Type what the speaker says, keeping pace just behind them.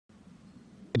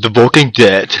The Walking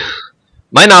Dead.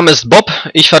 Mein Name ist Bob,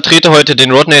 ich vertrete heute den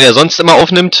Rodney, der sonst immer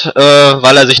aufnimmt,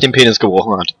 weil er sich den Penis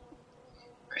gebrochen hat.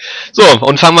 So,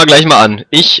 und fangen wir gleich mal an.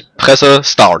 Ich presse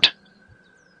Start.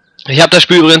 Ich habe das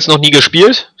Spiel übrigens noch nie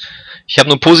gespielt. Ich habe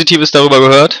nur Positives darüber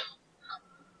gehört.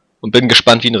 Und bin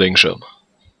gespannt wie ein Regenschirm.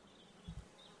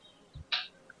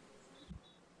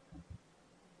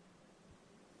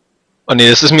 Oh ne,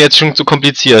 das ist mir jetzt schon zu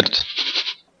kompliziert.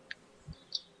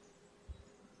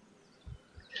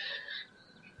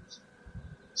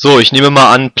 So, ich nehme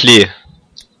mal an, Play.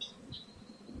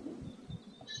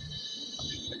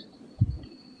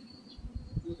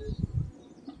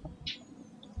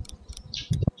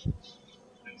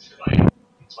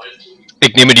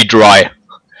 Ich nehme die Dry.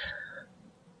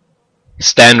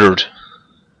 Standard.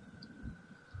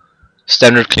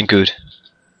 Standard klingt gut.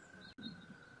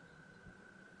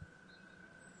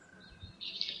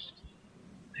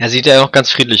 Er sieht ja noch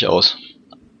ganz friedlich aus.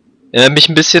 Erinnert mich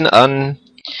ein bisschen an...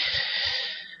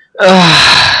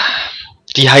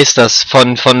 wie heißt das?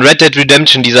 Von Red Dead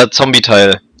Redemption, dieser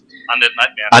Zombie-Teil. Undead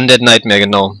Nightmare. Undead Nightmare,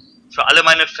 genau. Für alle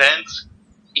meine Fans,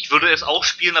 ich würde es auch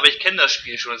spielen, aber ich kenne das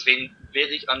Spiel schon, deswegen wäre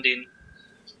ich an den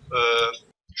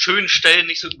schönen Stellen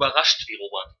nicht so überrascht wie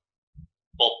Robert.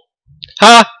 Bob.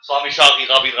 Ha! Swami Shari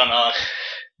Rabindranath.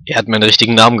 Er hat meinen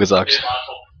richtigen Namen gesagt.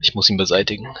 Ich muss ihn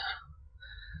beseitigen.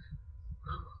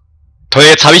 Toll,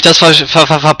 jetzt habe ich das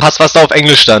verpasst, was da auf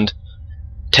Englisch stand.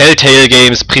 Telltale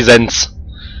Games Präsenz.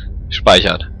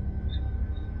 Speichert.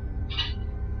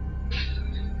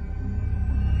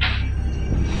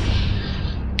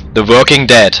 The Walking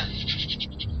Dead.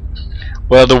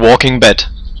 Oder The Walking Bed.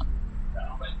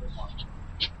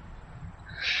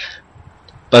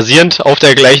 Basierend auf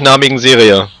der gleichnamigen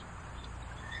Serie.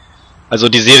 Also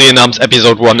die Serie namens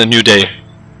Episode 1 A New Day.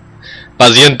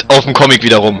 Basierend auf dem Comic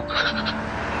wiederum.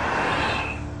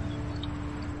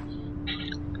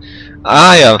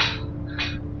 Ah ja.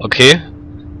 Okay.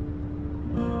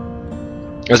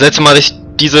 Das letzte Mal, dass ich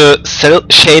diese Cell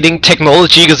Shading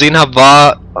Technology gesehen habe,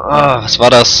 war... was war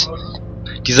das?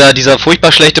 Dieser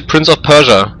furchtbar schlechte Prince of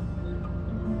Persia.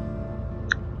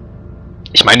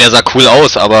 Ich meine, der sah cool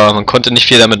aus, aber man konnte nicht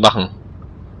viel damit machen.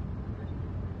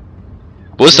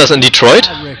 Wo ist das? In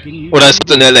Detroit? Oder ist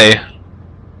das in LA?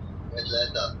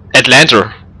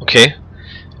 Atlanta. Okay.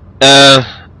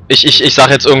 Ich sag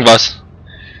jetzt irgendwas.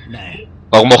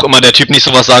 Warum auch immer der Typ nicht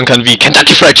sowas sagen kann wie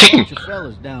Kentucky Fried Chicken.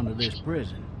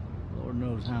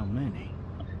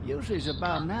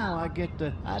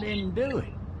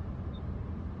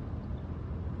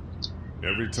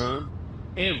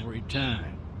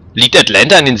 Liegt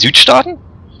Atlanta in den Südstaaten?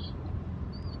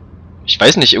 Ich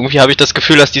weiß nicht, irgendwie habe ich das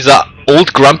Gefühl, dass dieser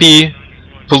Old Grumpy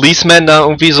Policeman da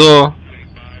irgendwie so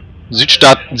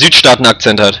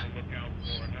Südstaaten-Akzent hat.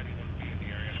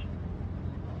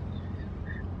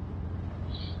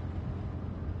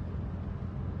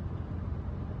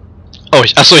 Oh,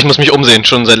 achso, ich muss mich umsehen,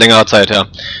 schon seit längerer Zeit, ja.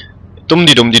 Dumm,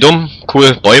 die dumm.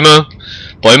 Cool, Bäume.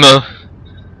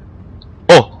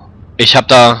 Oh, ich habe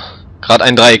da gerade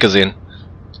ein Dreieck gesehen.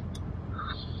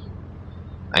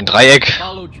 Ein Dreieck.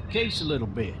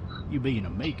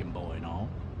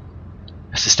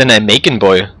 Was ist denn ein Making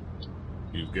Boy?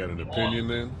 Klingt wie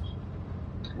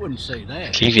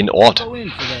ein Ort.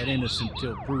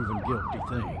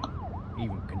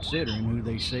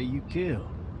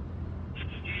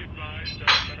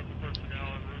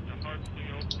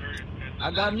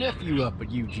 I got a nephew up at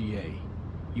UGA.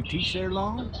 You teach there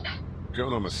long?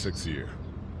 Going on my 6th year.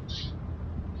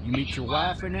 You meet your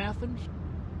wife in Athens?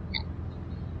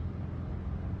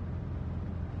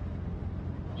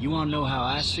 You wanna know how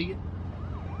I see it?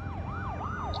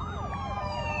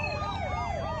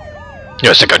 Ja,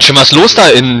 ist ja ganz schön was los da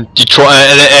in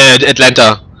Detroit,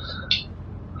 Atlanta.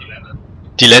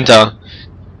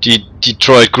 Die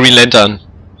Detroit Green Lantern.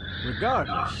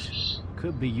 Regardless,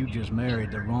 could be you just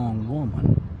married the wrong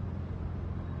woman.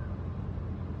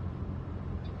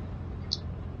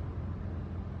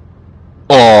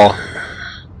 Oh,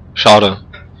 schade.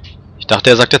 Ich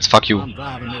dachte, er sagt jetzt Fuck you.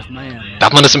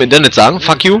 Darf man das im Internet sagen?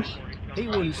 Fuck you?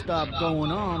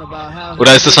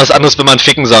 Oder ist es was anderes, wenn man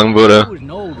Ficken sagen würde?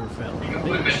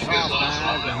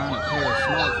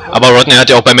 Aber Rodney hat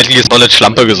ja auch bei Metal Gear Solid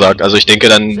Schlampe gesagt, also ich denke,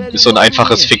 dann ist so ein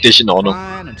einfaches Fick dich in Ordnung.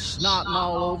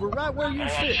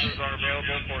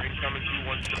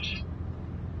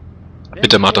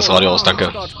 Bitte mach das Radio aus,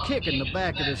 danke.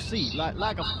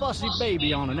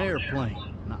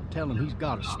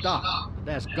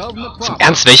 Zum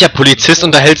Ernst, welcher Polizist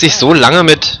unterhält sich so lange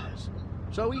mit...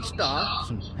 Liegt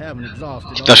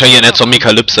wahrscheinlich in der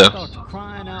Zombie-Kalypse.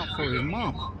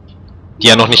 Die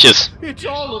ja noch nicht ist.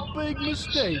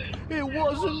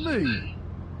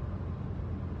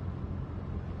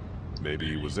 Maybe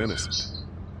he was innocent.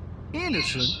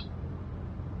 Innocent?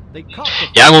 They caught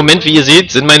the Ja, im Moment, wie ihr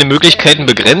seht, sind meine Möglichkeiten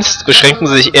begrenzt, beschränken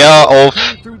sich eher auf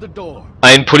through the door.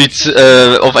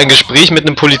 auf ein Gespräch mit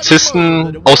einem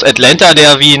Polizisten aus Atlanta,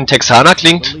 der wie ein Texaner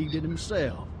klingt. Believed it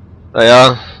himself.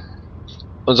 Naja,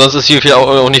 und sonst ist hier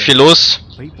auch nicht viel los.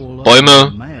 People Bäume,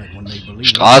 are mad when they believe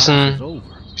Straßen. life is over.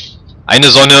 Eine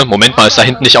Sonne. Moment mal, ist da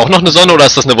hinten nicht auch noch eine Sonne oder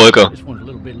ist das eine Wolke? This one's a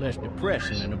little bit less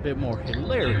depressing and a bit more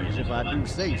hilarious, if I do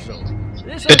say so.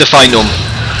 This Bitte fahr ihn um.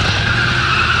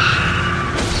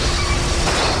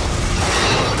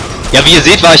 Ja, wie ihr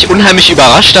seht, war ich unheimlich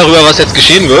überrascht darüber, was jetzt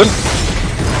geschehen wird.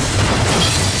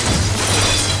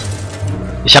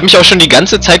 Ich habe mich auch schon die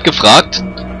ganze Zeit gefragt,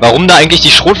 warum da eigentlich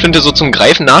die Schrotflinte so zum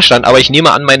Greifen nah stand, aber ich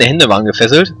nehme an, meine Hände waren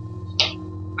gefesselt.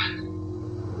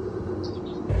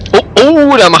 Oh,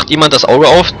 oh, da macht jemand das Auge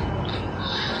auf.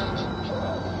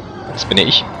 Das bin ja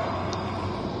ich.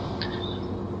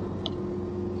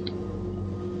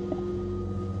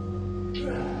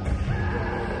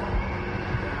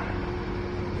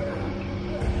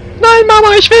 Nein,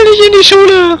 Mama, ich will nicht in die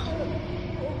Schule.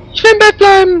 Ich will im Bett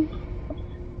bleiben.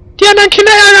 Die anderen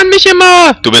Kinder ärgern mich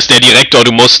immer. Du bist der Direktor,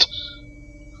 du musst.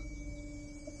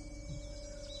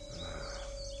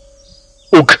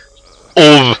 Uck.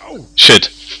 Oh,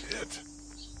 shit.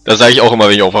 Das sage ich auch immer,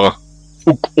 wenn ich aufwache.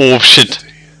 Uck, oh, shit.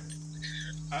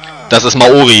 Das ist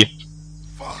Maori.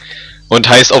 Und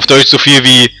heißt auf Deutsch so viel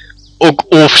wie Uck,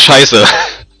 oh, Scheiße.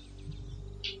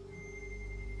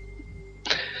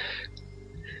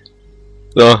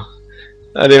 So.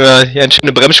 Da hat er hier eine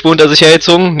schöne Bremsspur unter sich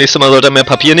hergezogen. Nächstes Mal sollte er mehr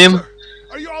Papier nehmen.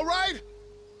 Are you all right?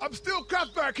 I'm still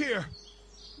cuffed back here.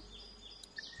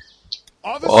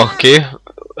 Officer? Okay.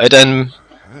 Weiterhin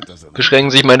That doesn't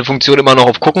beschränken sich meine Funktionen immer noch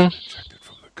auf Gucken. checked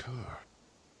from the car.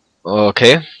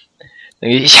 Okay.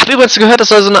 Ich habe übrigens gehört, das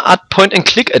soll so eine Art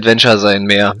Point-and-Click-Adventure sein,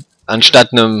 mehr.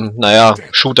 Anstatt einem, naja,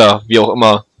 Shooter, wie auch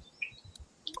immer.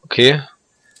 Okay.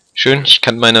 Schön, ich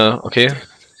kann meine, okay.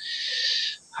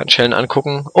 Handschellen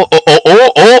angucken. Oh, oh, oh,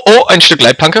 oh, oh, oh, ein Stück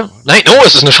Leitplanke. Nein, oh,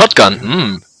 es ist eine Shotgun.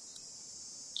 Hm.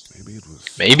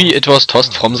 Maybe it was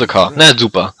tossed from the car. Na,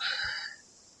 super.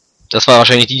 Das war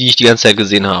wahrscheinlich die ich die ganze Zeit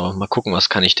gesehen habe. Mal gucken, was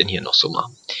kann ich denn hier noch so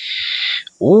machen.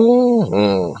 Oh,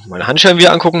 oh. Meine Handschellen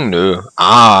wieder angucken? Nö.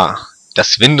 Ah,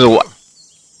 das Window.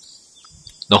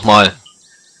 Nochmal.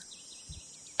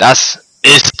 Das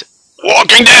ist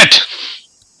Walking Dead!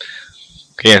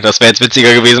 Okay, das wäre jetzt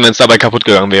witziger gewesen, wenn es dabei kaputt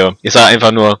gegangen wäre. Ich sage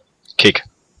einfach nur Kick.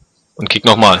 Und Kick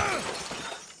nochmal.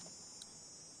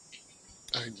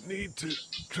 I need to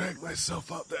drag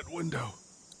myself out that window.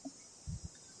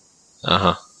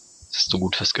 Aha. Das hast du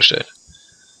gut festgestellt.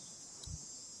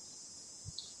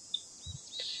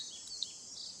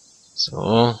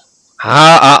 So.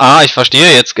 Ich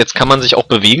verstehe. Jetzt kann man sich auch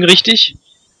bewegen, richtig?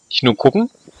 Nicht nur gucken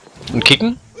und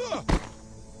kicken.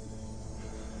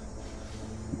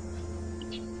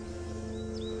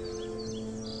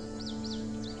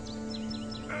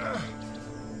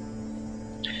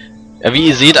 Ja, wie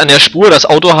ihr seht an der Spur, das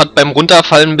Auto hat beim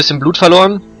Runterfallen ein bisschen Blut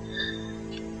verloren.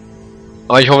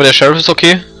 Aber ich hoffe, der Sheriff ist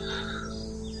okay.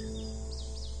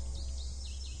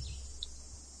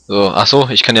 So, ach so,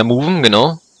 ich kann ja moven,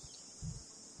 genau.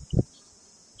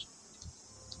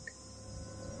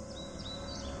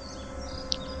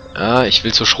 Ja, ich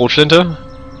will zur Schrotflinte.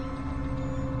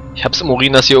 Ich hab's im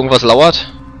Urin, dass hier irgendwas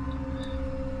lauert.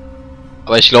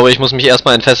 Aber ich glaube, ich muss mich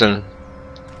erstmal entfesseln.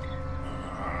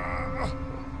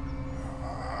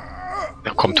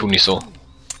 Ja, komm, tu nicht so.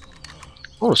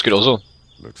 Oh, das geht auch so.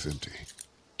 Looks empty.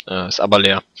 Ist aber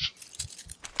leer.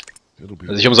 It'll be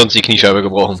Also ich umsonst die Kniescheibe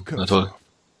gebrochen. Na toll.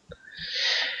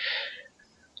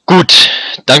 Gut,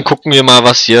 dann gucken wir mal,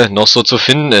 was hier noch so zu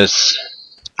finden ist.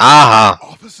 Aha,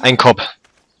 ein Cop.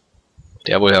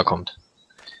 Der wohl herkommt.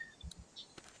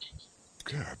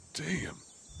 God damn.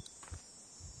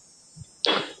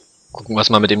 Gucken,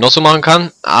 was man mit dem noch so machen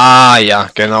kann. Ah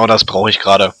ja, genau das brauche ich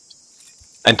gerade.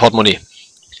 Ein Portemonnaie.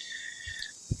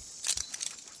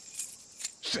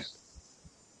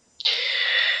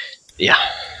 Ja.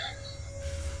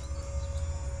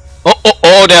 Oh, oh,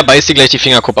 oh, der beißt dir gleich die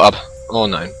Fingerkuppe ab. Oh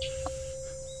nein.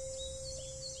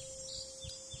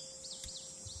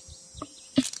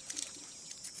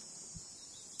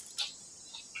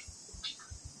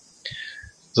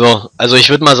 So, also ich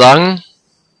würde mal sagen,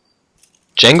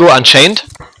 Django Unchained.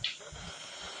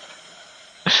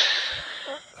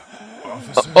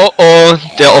 Oh, oh, oh,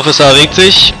 der Officer regt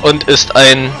sich und ist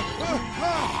ein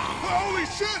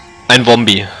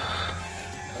Zombie.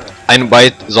 Ein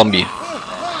White Zombie.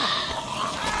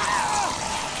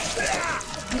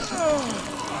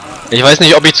 Ich weiß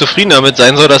nicht, ob ich zufrieden damit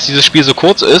sein soll, dass dieses Spiel so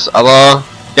kurz ist, aber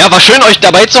Ja, war schön, euch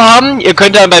dabei zu haben. Ihr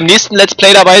könnt dann beim nächsten Let's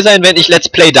Play dabei sein, wenn ich Let's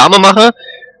Play Dame mache.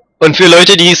 Und für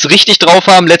Leute, die es richtig drauf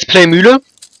haben, Let's Play Mühle.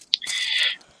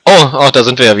 Oh, ach, da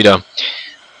sind wir ja wieder.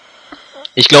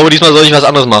 Ich glaube, diesmal soll ich was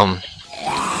anderes machen.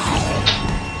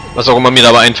 Was auch immer mir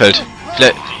dabei einfällt.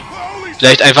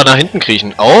 Vielleicht einfach nach hinten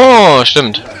kriechen. Oh,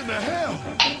 stimmt.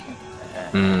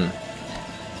 Hm.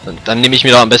 Dann nehme ich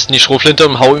mir da am besten die Schrotflinte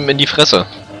und hau ihm in die Fresse.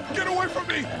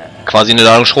 Quasi eine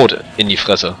Ladung Schrot in die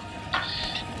Fresse.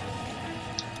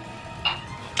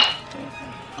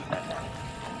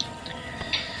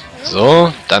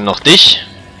 So, dann noch dich.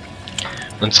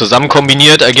 Und zusammen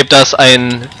kombiniert ergibt das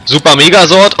ein super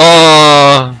Megasort.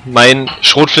 Oh, mein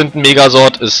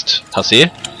Schrotflinten-Megasort ist passé.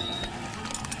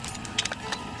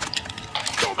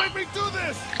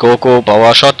 Coco,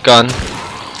 Bauer, Shotgun.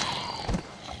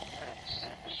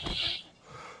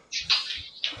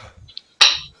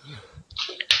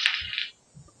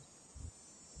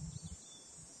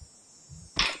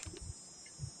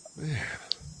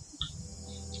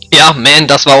 Ja, man,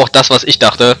 das war auch das, was ich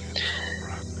dachte.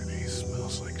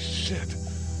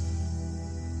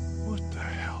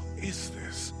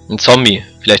 Ein Zombie.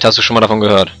 Vielleicht hast du schon mal davon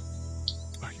gehört.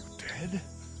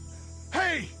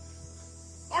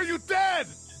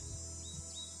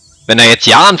 Wenn er jetzt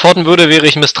ja antworten würde, wäre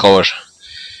ich misstrauisch.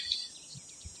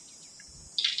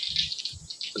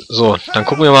 So, dann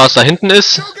gucken wir mal, was da hinten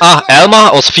ist. Ah,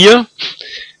 Elmer aus 4.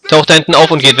 Taucht da hinten auf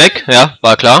und geht weg. Ja,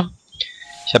 war klar.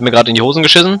 Ich habe mir gerade in die Hosen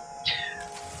geschissen.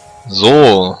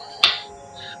 So.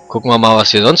 Gucken wir mal,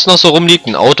 was hier sonst noch so rumliegt.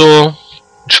 Ein Auto.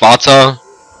 Ein schwarzer.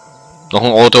 Noch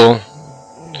ein Auto.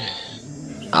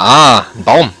 Ah, ein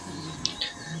Baum.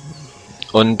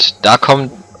 Und da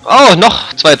kommt... Oh,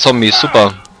 noch 2 Zombies.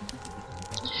 Super.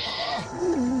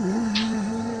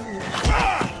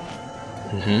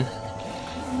 Mhm.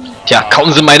 Tja,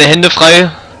 kaum sind meine Hände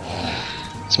frei.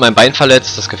 Ist mein Bein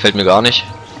verletzt. Das gefällt mir gar nicht.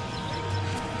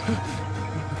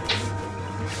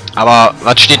 Aber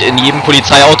was steht in jedem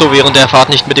Polizeiauto während der Fahrt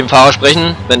nicht mit dem Fahrer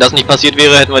sprechen? Wenn das nicht passiert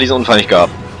wäre, hätten wir diesen Unfall nicht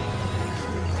gehabt.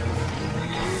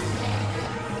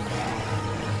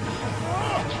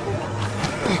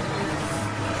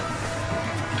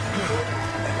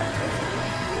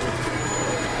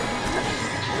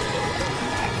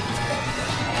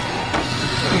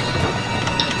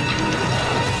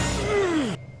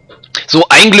 So,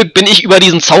 ein Glück bin ich über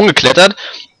diesen Zaun geklettert.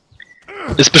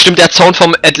 Ist bestimmt der Zaun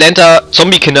vom Atlanta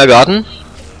Zombie Kindergarten.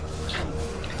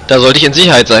 Da sollte ich in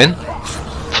Sicherheit sein.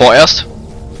 Vorerst.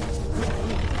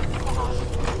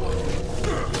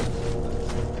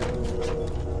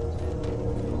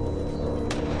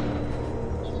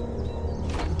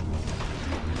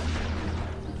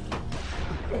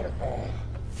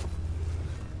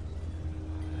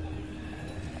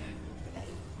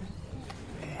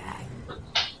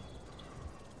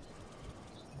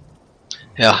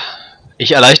 Ja.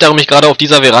 Ich erleichtere mich gerade auf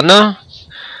dieser Veranda.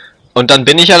 Und dann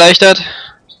bin ich erleichtert.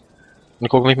 Und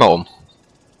gucke mich mal um.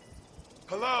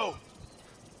 Hello?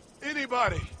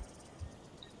 Anybody?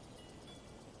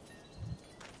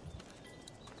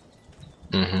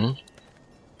 Mhm.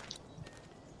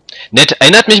 Nett,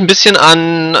 erinnert mich ein bisschen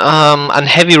an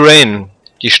Heavy Rain,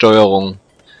 die Steuerung.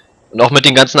 Und auch mit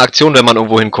den ganzen Aktionen, wenn man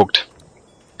irgendwo hinguckt.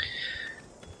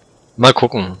 Mal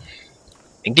gucken.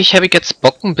 Eigentlich habe ich jetzt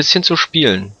Bock, ein bisschen zu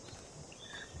spielen.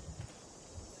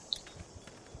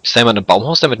 Ist da jemand im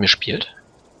Baumhaus, der mit mir spielt?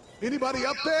 Anybody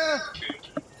up there?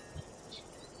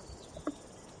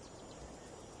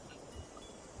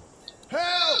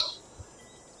 Help!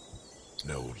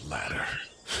 No ladder.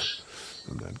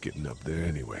 I'm not getting up there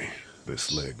anyway.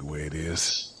 This leg the way it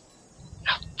is.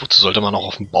 Ja, wozu sollte man auch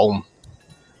auf dem Baum?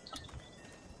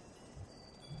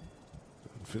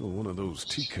 I'd fill one of those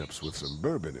teacups with some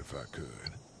bourbon if I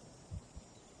could.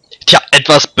 Tja,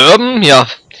 etwas Bourbon, ja.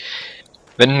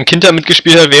 Wenn ein Kind da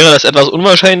mitgespielt hat, wäre das etwas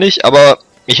unwahrscheinlich, aber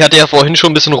ich hatte ja vorhin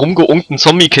schon ein bisschen rumgeunkt, einen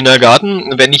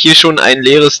Zombie-Kindergarten. Wenn ich hier schon ein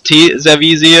leeres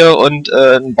Teeservice sehe und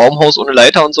ein Baumhaus ohne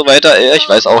Leiter und so weiter, ich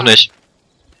weiß auch nicht.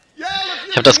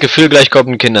 Ich habe das Gefühl, gleich kommt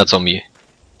ein Kinderzombie.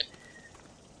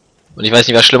 Und ich weiß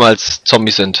nicht, was schlimmer als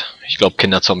Zombies sind. Ich glaube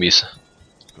Kinderzombies.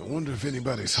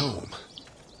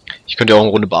 Ich könnte ja auch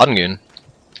eine Runde baden gehen.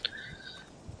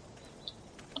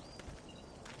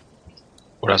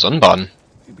 Oder Sonnenbaden.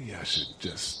 Maybe I should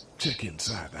just check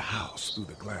inside the house through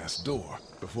the glass door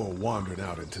before wandering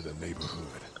out into the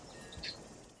neighborhood.